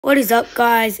What is up,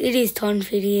 guys? It is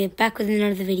Tonfit here, back with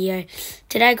another video.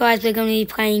 Today, guys, we're going to be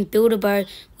playing Build-A-Boat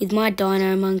with my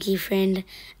Dino Monkey friend,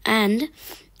 and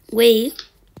we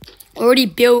already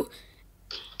built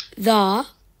the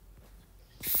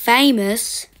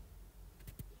famous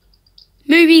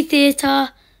movie theatre.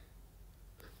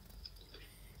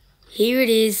 Here it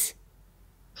is.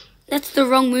 That's the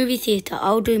wrong movie theatre.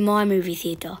 I'll do my movie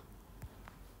theatre.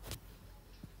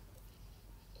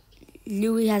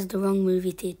 Louis has the wrong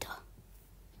movie theatre.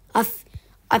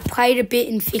 I played a bit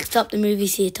and fixed up the movie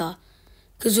theatre.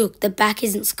 Because look, the back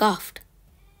isn't scuffed.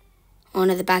 Oh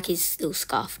no, the back is still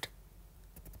scuffed.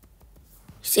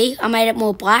 See, I made it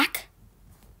more black.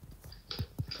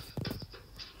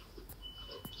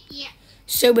 Yeah.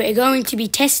 So we're going to be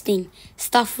testing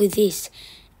stuff with this.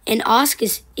 And ask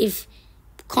us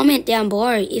comment down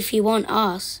below if you want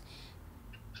us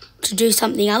to do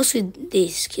something else with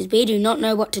this, because we do not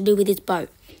know what to do with this boat.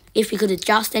 If we could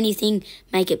adjust anything,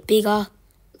 make it bigger.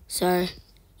 So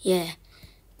yeah,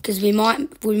 because we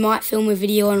might film a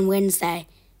video on Wednesday.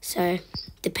 So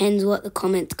depends what the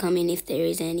comments come in, if there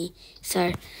is any.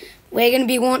 So we're going to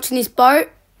be launching this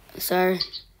boat. So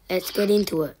let's get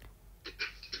into it.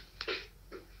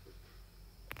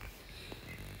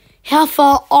 How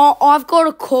far? Oh, I've got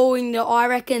a calling that I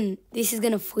reckon this is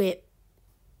going to flip.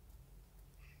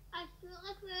 I feel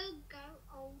like we'll go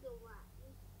all the way.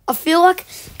 I feel like,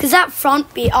 because that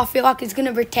front bit, I feel like it's going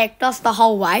to protect us the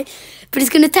whole way. But it's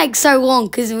going to take so long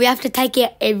because we have to take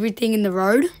out everything in the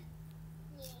road.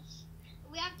 Yes.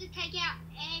 We have to take out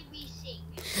everything.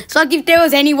 So like if there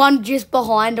was anyone just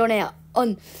behind on our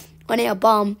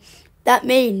bum, that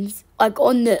means, like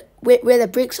on the, where the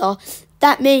bricks are,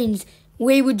 that means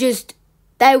they would just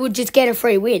get a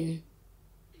free win.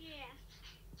 Yeah.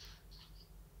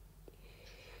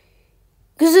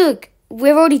 Because look,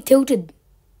 we're already tilted.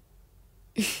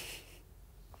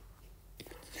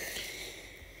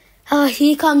 Oh,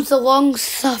 here comes the long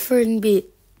suffering bit.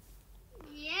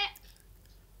 Yep.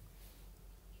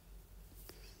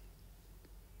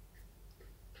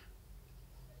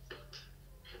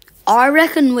 I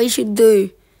reckon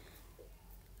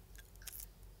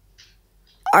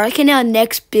our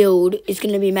next build is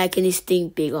going to be making this thing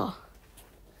bigger.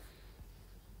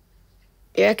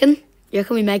 You reckon? You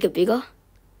reckon we make it bigger?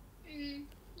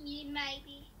 Yeah,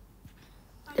 maybe.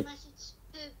 Unless it's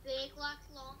too big like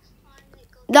last time.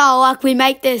 No, like we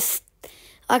make this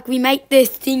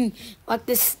thing, like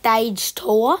the stage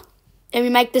taller, and we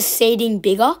make the seating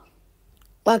bigger,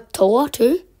 like taller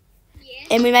too. Yeah.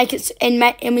 And we make it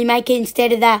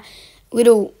instead of that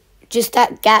little, just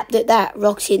that gap that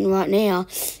rock's hitting right now,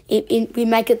 we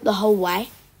make it the whole way.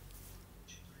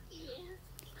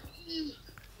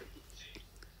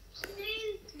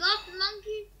 Look,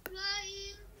 monkey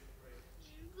playing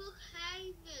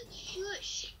Brookhaven.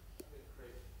 Shush.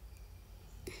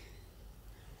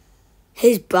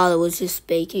 His brother was just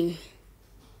speaking.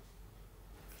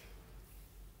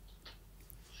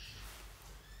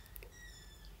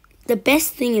 The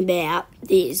best thing about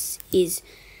this is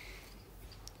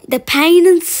the pain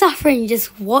and suffering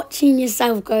just watching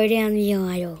yourself go down the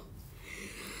aisle.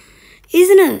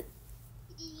 Isn't it?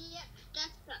 Yep,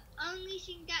 that's the only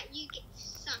thing that you get to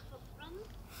suffer from.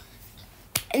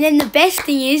 And then the best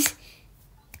thing is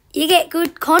you get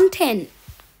good content.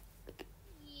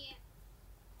 Yeah.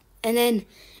 And then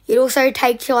it also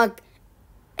takes you like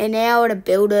an hour to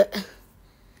build it.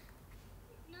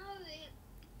 No,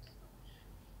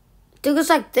 It took us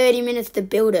like 30 minutes to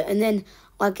build it, and then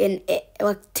like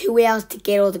 2 hours to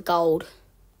get all the gold.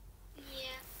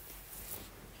 yeah.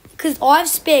 Because I have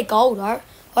spare gold, right?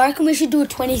 I reckon we should do a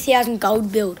 20,000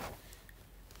 gold build.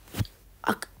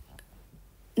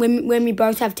 When we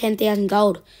both have 10,000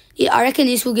 gold. Yeah, I reckon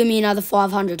this will give me another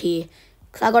 500 here.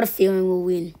 Because I got a feeling we'll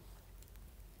win.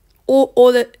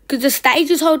 Because the stage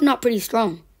is holding up pretty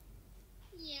strong.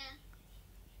 Yeah.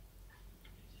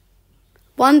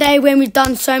 One day when we've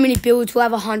done so many builds, we'll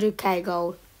have 100k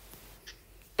gold.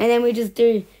 And then we just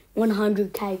do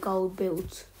 100k gold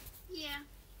builds. Yeah.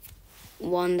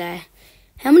 One day.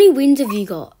 How many wins have you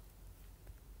got?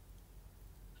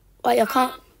 Wait, I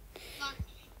can't. Like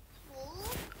 4.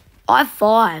 I have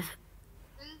 5.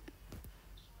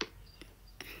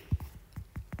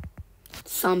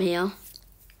 Somehow.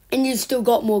 And you've still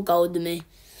got more gold than me.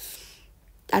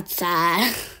 That's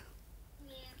sad.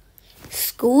 Yeah.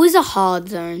 School is a hard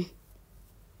zone.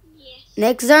 Yes.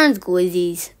 Next zone's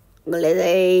Glizzy's.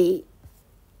 Glizzy.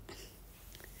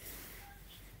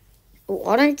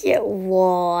 I don't get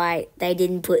why they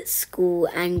didn't put school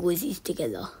and Glizzy's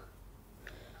together.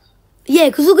 Yeah,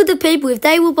 because look at the people. If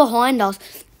they were behind us,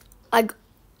 like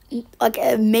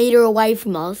a meter away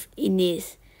from us in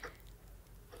this,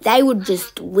 they would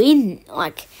just win,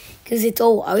 like, because it's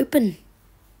all open.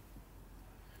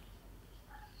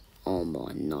 Oh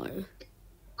my no.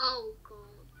 Oh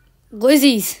god.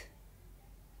 Glizzies.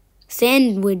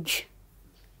 Sandwich.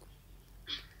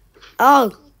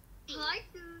 Oh, Hi,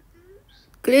 Doo-Doo.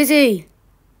 Glizzy.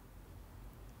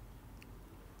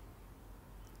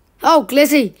 Oh,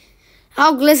 Glizzy.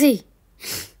 Oh, Glizzy.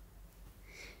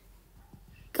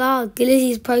 God,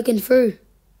 Glizzy's poking through.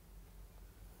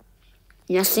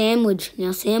 Now sandwich.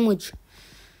 Now sandwich.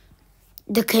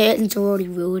 The curtains are already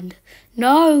ruined.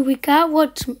 No, we can't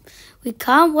watch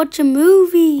a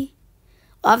movie.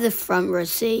 I have the front row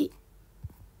seat.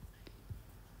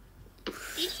 Did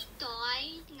you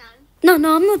die? No.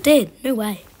 No, I'm not dead. No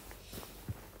way.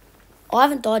 I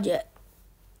haven't died yet.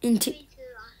 Me too.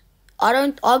 I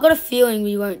got a feeling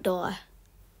we won't die.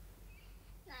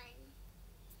 Same.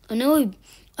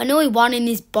 I know we won in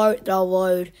this boat that I'll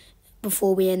load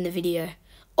before we end the video.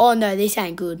 Oh no, this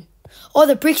ain't good. Oh,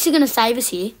 the bricks are gonna save us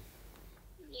here.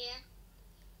 Yeah.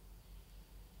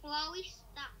 Well, are we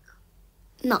stuck?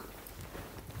 No.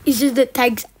 It's just it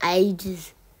takes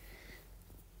ages.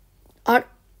 I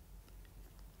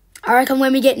reckon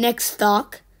when we get next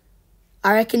stuck,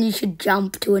 I reckon you should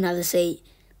jump to another seat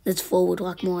that's forward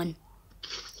like mine.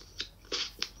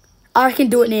 I reckon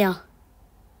do it now.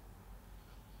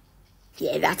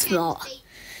 Yeah, that's not.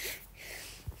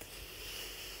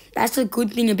 That's the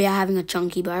good thing about having a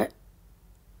chunky boat.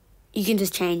 You can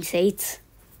just change seats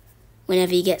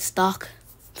whenever you get stuck,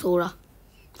 sorta,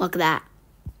 like that.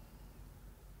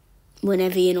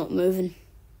 Whenever you're not moving.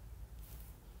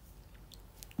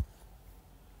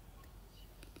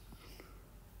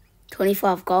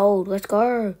 $25 gold. Let's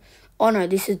go. Oh no,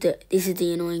 this is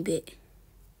the annoying bit.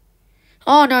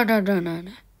 Oh no.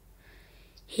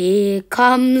 Here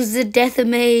comes the death of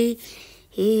me.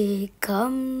 Here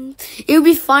comes. It would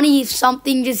be funny if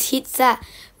something just hits that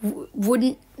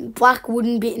black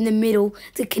wooden bit in the middle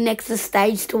that connects the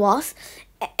stage to us,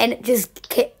 and it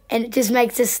just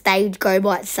makes the stage go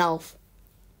by itself.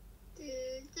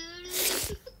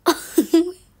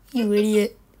 You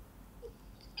idiot.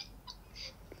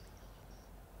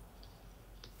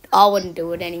 I wouldn't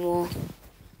do it anymore.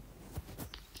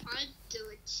 I'd do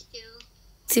it still.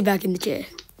 Sit back in the chair.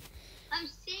 I'm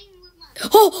sitting with my.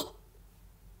 Oh!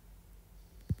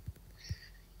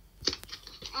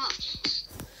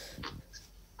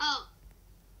 Oh.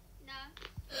 No.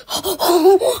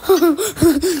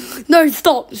 No,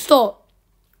 stop.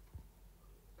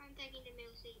 I'm taking the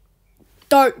middle seat.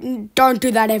 Don't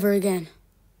do that ever again.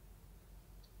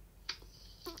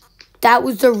 That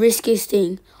was the riskiest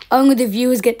thing. Only the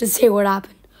viewers get to see what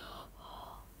happened.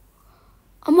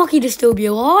 I'm lucky to still be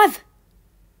alive.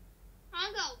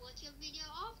 I'm gonna watch your video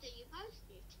after you post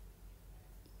it.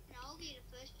 And I'll be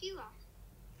the first viewer.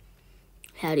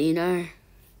 How do you know?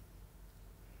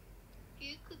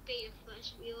 You could be the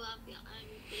first viewer of your own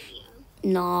video.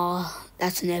 Nah,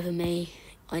 that's never me.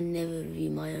 I never view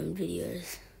my own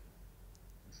videos.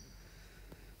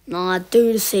 No, I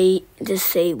do to see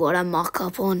what I muck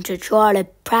up on to try to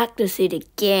practice it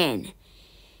again.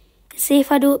 See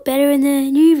if I do it better in the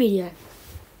new video.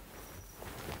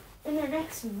 In the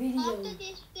next video. After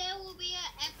this, there will be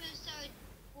an episode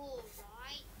 4,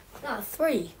 right? No,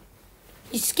 3.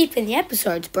 You're skipping the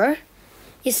episodes, bro.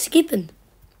 You're skipping.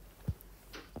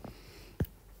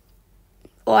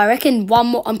 Oh, I reckon one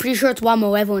more. I'm pretty sure it's one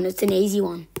more level and it's an easy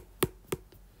one.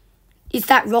 It's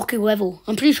that rocky level.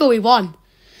 I'm pretty sure we won.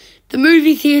 The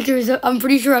movie theatre is, I'm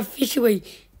pretty sure, officially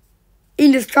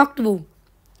indestructible.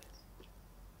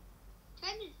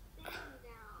 Turn this thing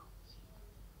down.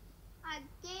 I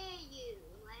dare you,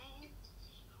 lad.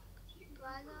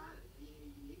 Brother.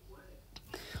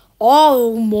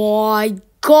 Oh my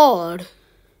god.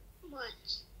 What?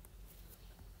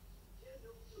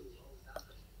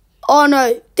 Oh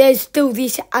no, there's still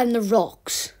this and the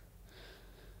rocks.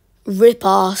 Rip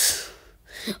ass.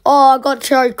 Oh, I got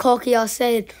so cocky, I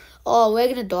said, oh, we're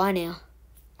gonna die now.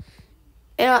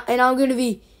 And I'm gonna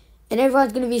be, and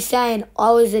everyone's gonna be saying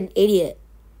I was an idiot.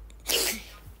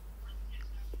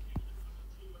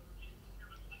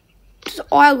 So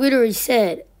I literally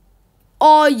said,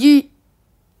 oh, you.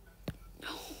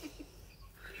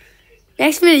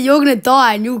 Next minute you're gonna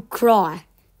die and you'll cry.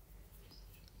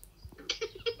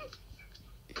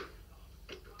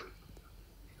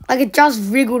 Like it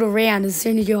just wriggled around as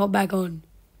soon as you hop back on.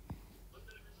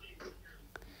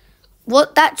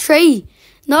 What, that tree?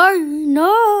 No. I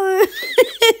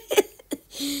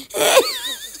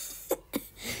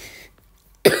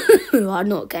don't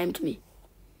know what came to me.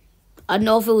 I don't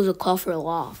know if it was a cough or a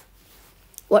laugh.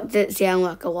 What did it sound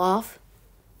like, a laugh?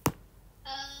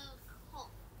 Hot.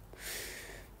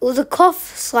 It was a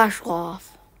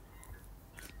cough/laugh.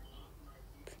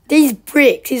 These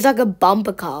bricks is like a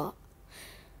bumper car.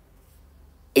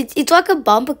 It's like a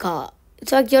bumper car.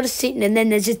 It's like you're just sitting and then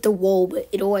there's just a wall, but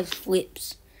it always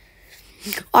flips.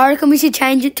 I reckon we should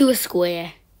change it to a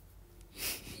square.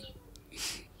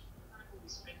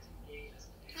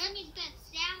 Turn the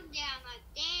sound down, I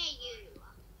dare you.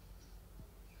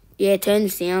 Yeah, turn the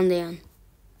sound down.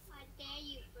 I dare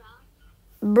you,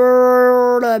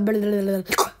 bro. I'm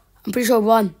pretty sure I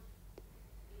won.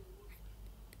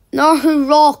 No,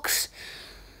 rocks.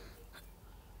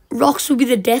 Rocks will be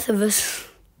the death of us.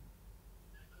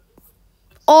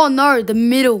 Oh no, the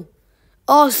middle.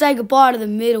 Oh, say goodbye to the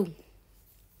middle.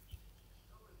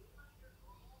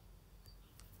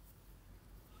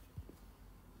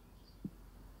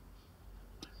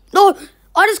 No,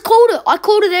 I just called it. I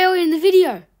called it earlier in the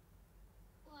video.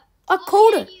 What? I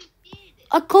called Yeah, it. you did.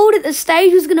 I called it. The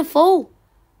stage was going to fall.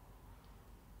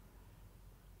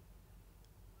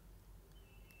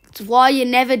 That's why you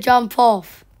never jump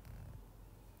off.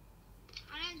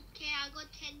 I don't care, I got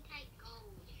 10k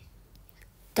gold.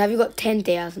 Have you got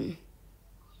 10,000?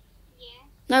 Yeah.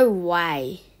 No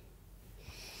way.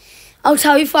 I'll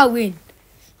tell you if I win.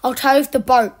 I'll tell you if the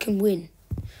boat can win.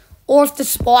 Or if the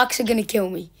spikes are going to kill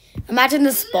me. Imagine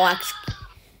the spikes.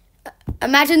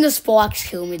 Imagine the spikes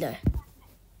kill me though.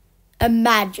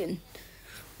 Imagine.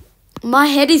 My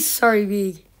head is so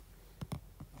big.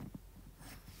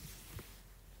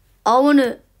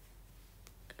 I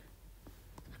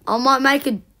might make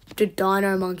the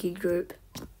Dino Monkey group.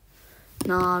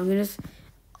 No, I'm gonna.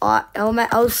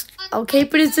 I'll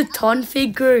keep it as a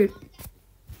Tonfig group. Guys,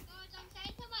 I'm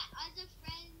saying to my other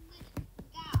friends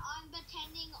that I'm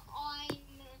pretending I'm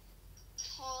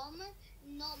Tom,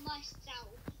 not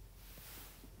myself.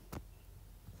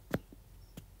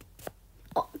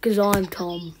 Because I'm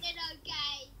Tom. Is that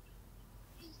okay?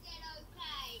 Is that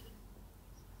okay?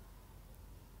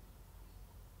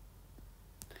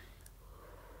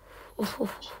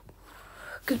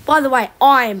 Because, by the way,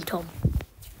 I am Tom.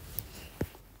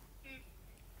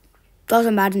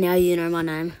 Doesn't matter now you know my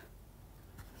name.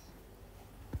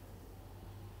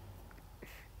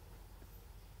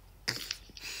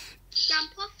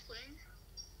 Jump off, Glenn.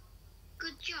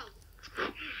 Good job.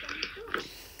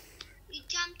 You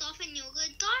jumped off and you're gonna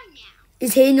die now.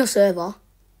 Is he in your server?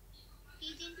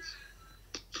 He didn't.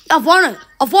 I've won it.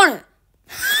 I've won it.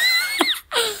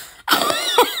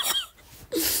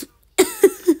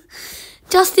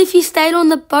 Just if you stayed on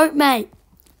the boat, mate.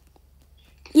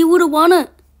 You would have won it.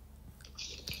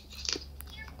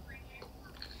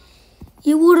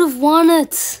 You would have won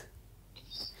it.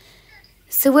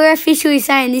 So we're officially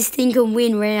saying this thing can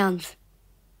win rounds.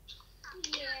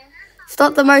 Yeah. It's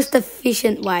not the most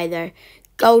efficient way, though.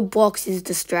 Gold blocks is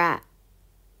the strat.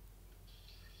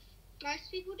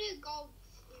 Most people do gold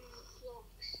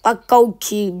blocks. Like gold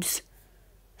cubes.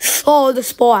 Oh, the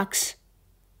spikes.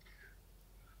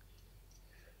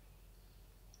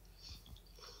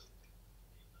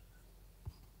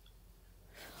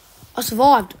 I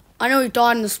survived. I nearly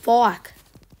died in the spike.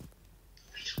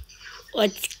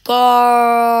 Let's go.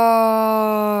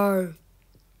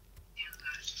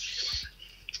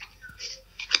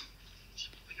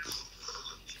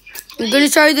 I'm gonna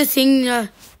show you the thing that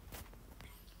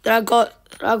I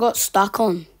got stuck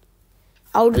on.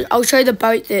 I'll show you the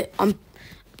boat that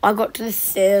I got to the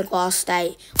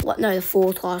the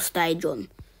fourth last stage on.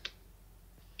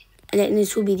 And then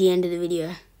this will be the end of the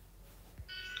video.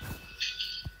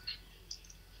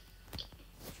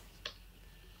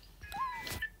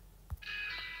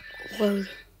 Whoa.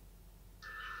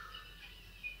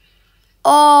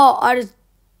 Oh,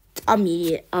 I'm an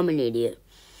idiot. I'm an idiot.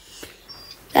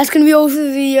 That's going to be all for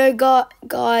the video,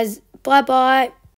 guys. Bye-bye.